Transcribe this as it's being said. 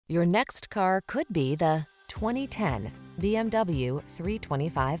Your next car could be the 2010 BMW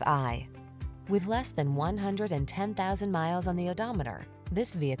 325i. With less than 110,000 miles on the odometer,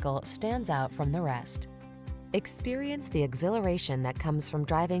 this vehicle stands out from the rest. Experience the exhilaration that comes from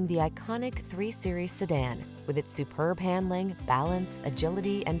driving the iconic 3 Series sedan. With its superb handling, balance,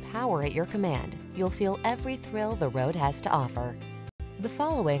 agility, and power at your command, you'll feel every thrill the road has to offer. The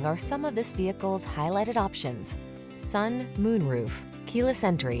following are some of this vehicle's highlighted options: sun, moonroof, keyless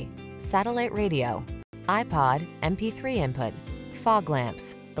entry, satellite radio, iPod, MP3 input, fog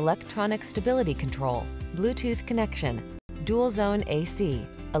lamps, electronic stability control, Bluetooth connection, dual zone AC,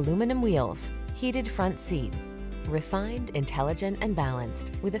 aluminum wheels, heated front seat. Refined, intelligent, and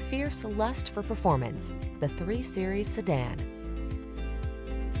balanced, with a fierce lust for performance, the 3 Series sedan.